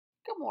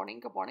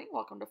morning. Good morning.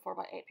 Welcome to 4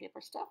 by 8 Paper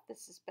Stuff.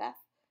 This is Beth.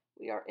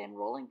 We are in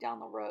Rolling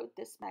Down the Road,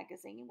 this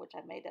magazine, which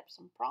I made up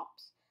some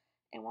prompts.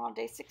 And we're on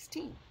day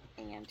 16.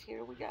 And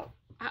here we go.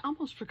 I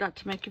almost forgot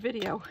to make a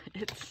video.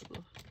 It's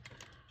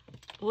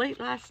late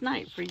last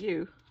night for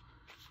you.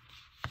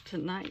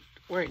 Tonight,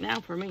 right now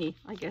for me.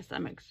 I guess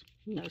that makes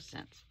no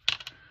sense.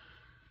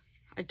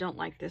 I don't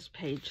like this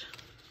page,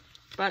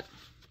 but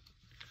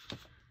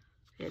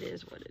it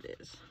is what it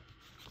is.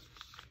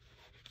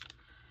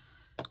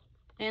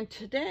 And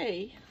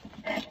today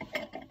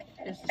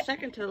is the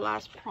second to the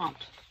last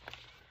prompt.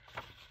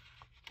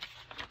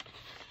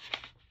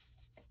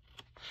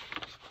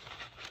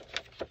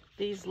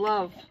 These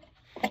love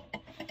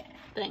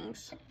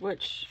things,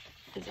 which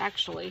is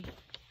actually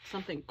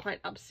something quite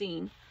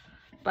obscene,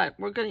 but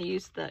we're going to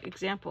use the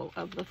example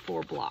of the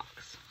 4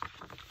 blocks.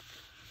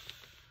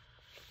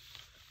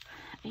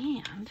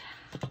 And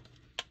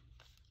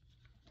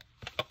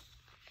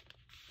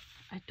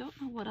I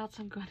don't know what else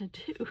I'm going to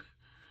do.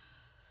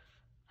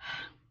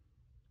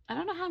 I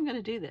don't know how I'm going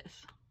to do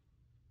this.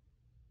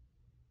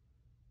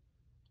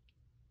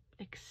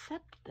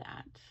 Except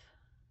that,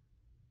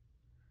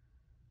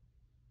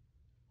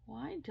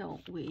 why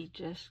don't we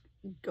just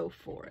go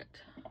for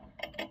it?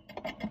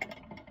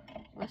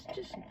 Let's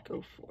just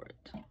go for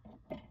it.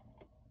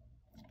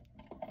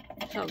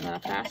 So I'm going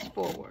to fast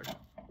forward.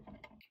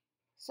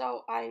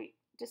 So I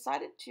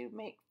decided to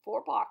make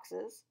 4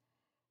 boxes.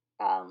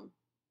 And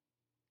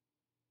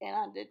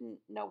I didn't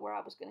know where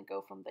I was going to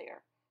go from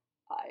there.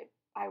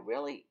 I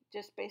really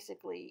just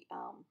basically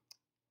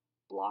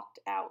blocked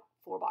out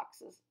 4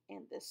 boxes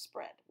in this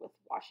spread with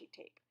washi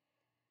tape.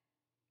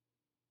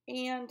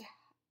 And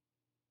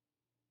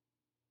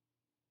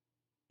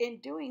in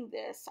doing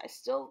this, I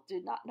still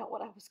did not know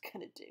what I was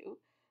going to do.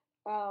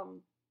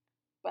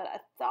 But I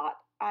thought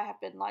I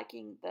have been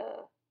liking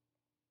the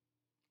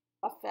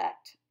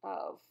effect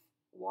of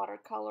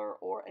watercolor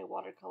or a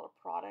watercolor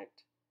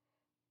product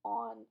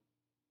on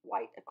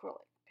white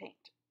acrylic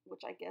paint,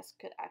 which I guess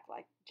could act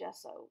like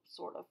gesso,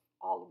 sort of.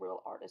 All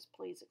real artists,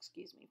 please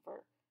excuse me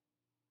for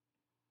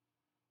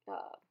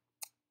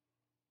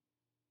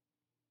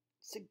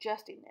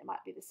suggesting it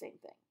might be the same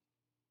thing.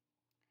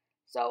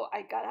 So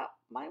I got out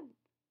my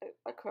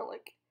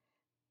acrylic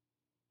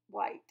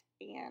white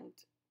and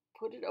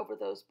put it over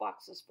those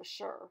boxes for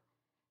sure,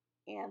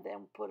 and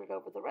then put it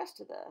over the rest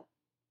of the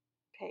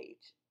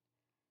page.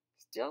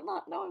 Still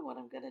not knowing what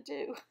I'm going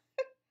to do.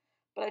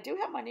 But I do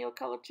have my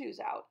Neocolor 2s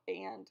out,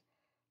 and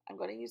I'm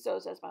going to use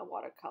those as my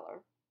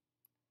watercolor.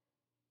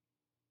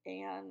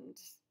 And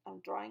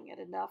I'm drawing it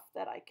enough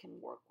that I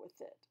can work with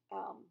it.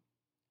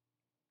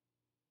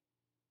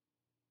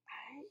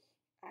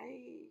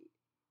 I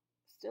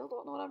still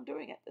don't know what I'm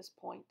doing at this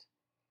point.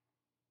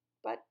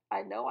 But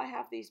I know I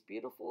have these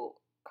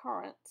beautiful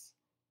currants,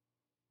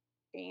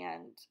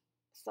 and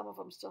some of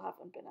them still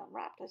haven't been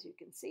unwrapped, as you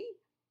can see.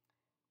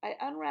 I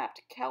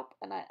unwrapped kelp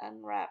and I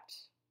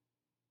unwrapped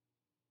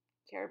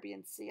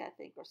Caribbean Sea, I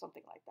think, or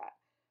something like that.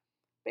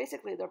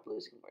 Basically, they're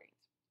blues and greens.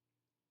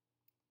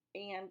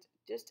 And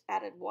just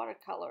added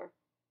watercolor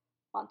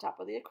on top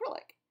of the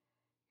acrylic.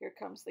 Here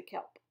comes the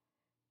kelp.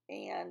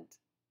 And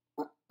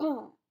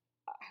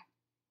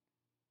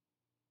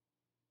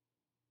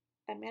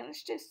I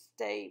managed to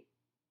stay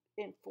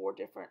in 4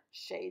 different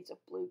shades of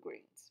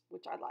blue-greens,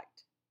 which I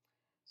liked.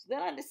 So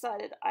then I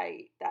decided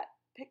that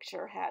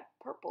picture had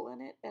purple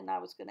in it, and I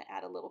was going to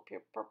add a little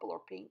purple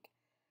or pink.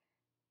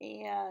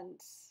 And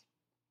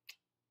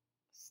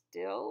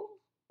still,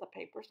 the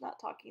paper's not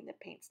talking, the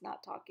paint's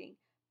not talking.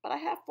 But I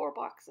have 4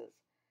 boxes,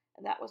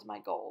 and that was my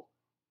goal.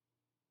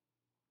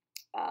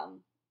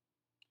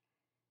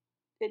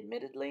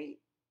 Admittedly,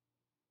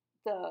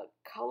 the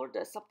color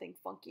does something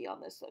funky on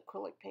this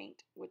acrylic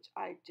paint, which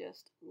I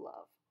just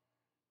love.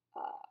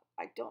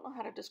 I don't know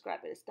how to describe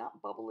it. It's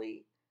not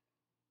bubbly.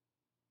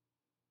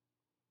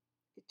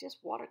 It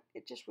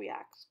just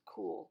reacts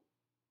cool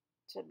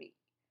to me.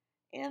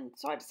 And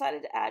so I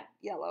decided to add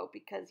yellow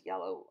because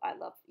yellow, I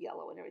love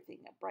yellow and everything.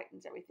 It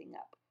brightens everything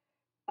up.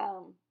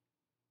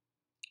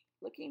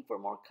 Looking for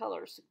more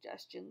color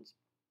suggestions,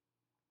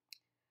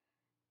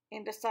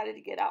 and decided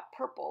to get out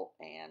purple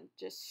and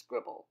just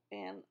scribble.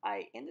 And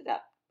I ended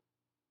up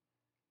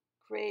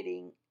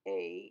creating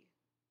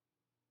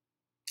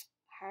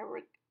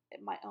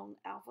my own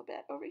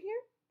alphabet over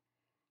here.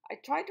 I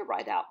tried to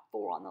write out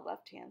 4 on the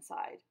left-hand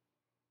side.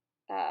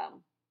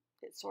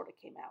 It sort of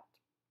came out.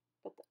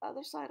 But the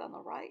other side on the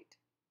right,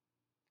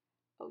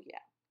 oh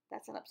yeah,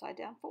 that's an upside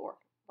down 4,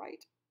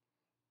 right?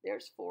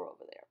 There's 4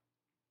 over there.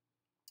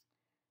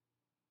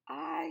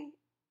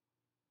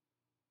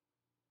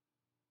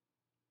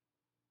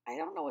 I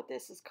don't know what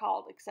this is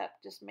called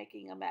except just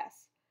making a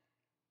mess.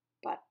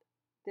 But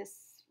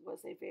this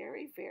was a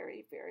very,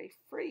 very, very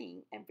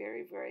freeing and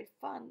very, very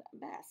fun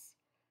mess.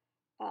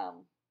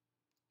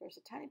 There's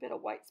a tiny bit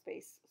of white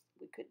space.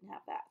 We couldn't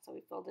have that, so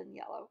we filled in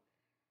yellow.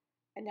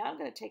 And now I'm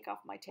going to take off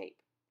my tape.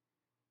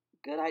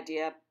 Good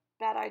idea,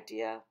 bad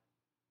idea,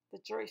 the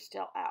jury's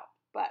still out.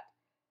 But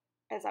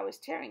as I was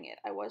tearing it,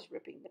 I was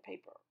ripping the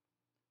paper.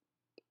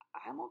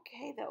 I'm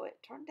okay though. It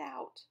turned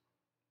out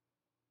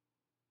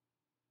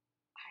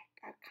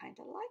I kind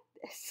of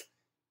like this.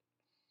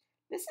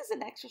 This is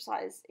an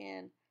exercise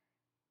in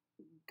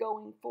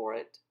going for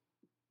it,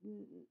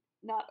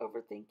 not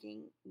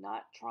overthinking,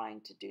 not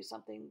trying to do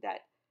something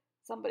that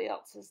somebody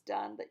else has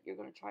done that you're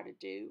going to try to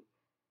do.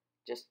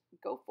 Just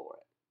go for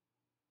it.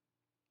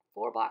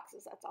 4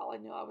 boxes, that's all I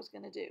knew I was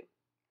going to do.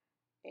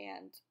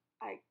 And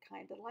I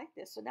kind of like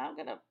this. So now I'm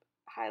going to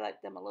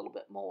highlight them a little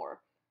bit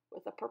more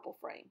with a purple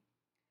frame.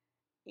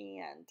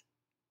 And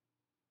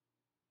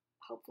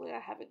hopefully I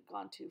haven't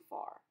gone too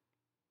far,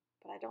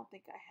 but I don't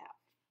think I have.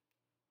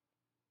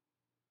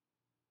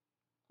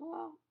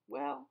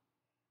 Well,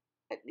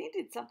 it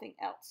needed something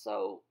else,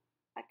 so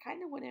I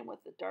kind of went in with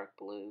the dark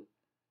blue,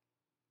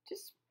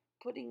 just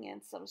putting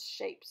in some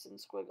shapes and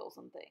squiggles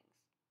and things.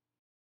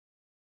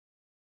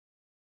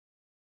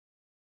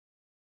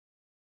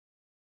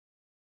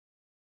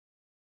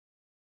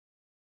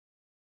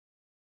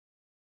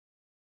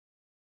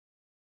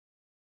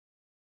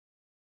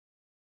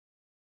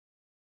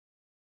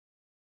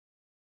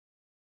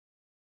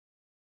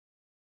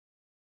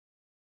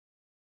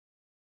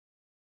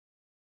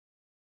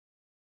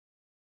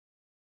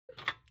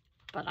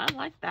 But I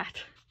like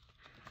that.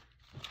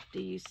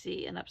 Do you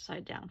see an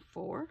upside down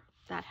 4?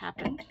 That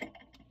happened.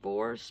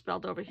 4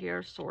 spelled over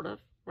here, sort of,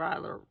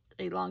 rather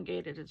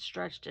elongated and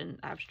stretched and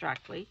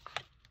abstractly.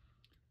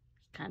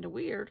 It's kind of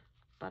weird,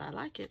 but I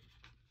like it.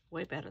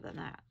 Way better than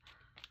that.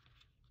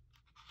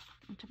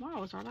 And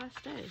tomorrow is our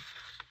last day.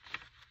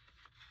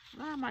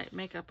 I might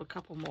make up a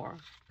couple more,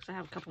 because I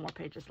have a couple more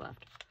pages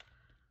left.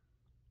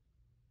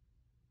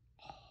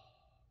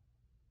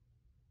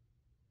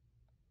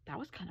 That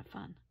was kind of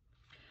fun.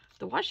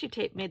 The washi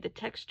tape made the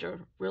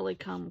texture really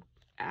come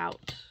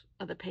out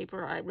of the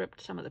paper. I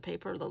ripped some of the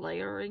paper, the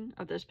layering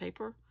of this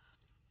paper,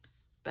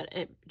 but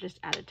it just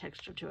added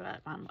texture to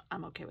it.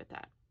 I'm okay with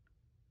that.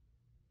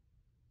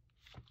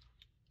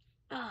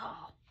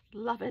 Oh,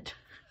 love it.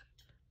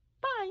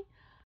 Bye.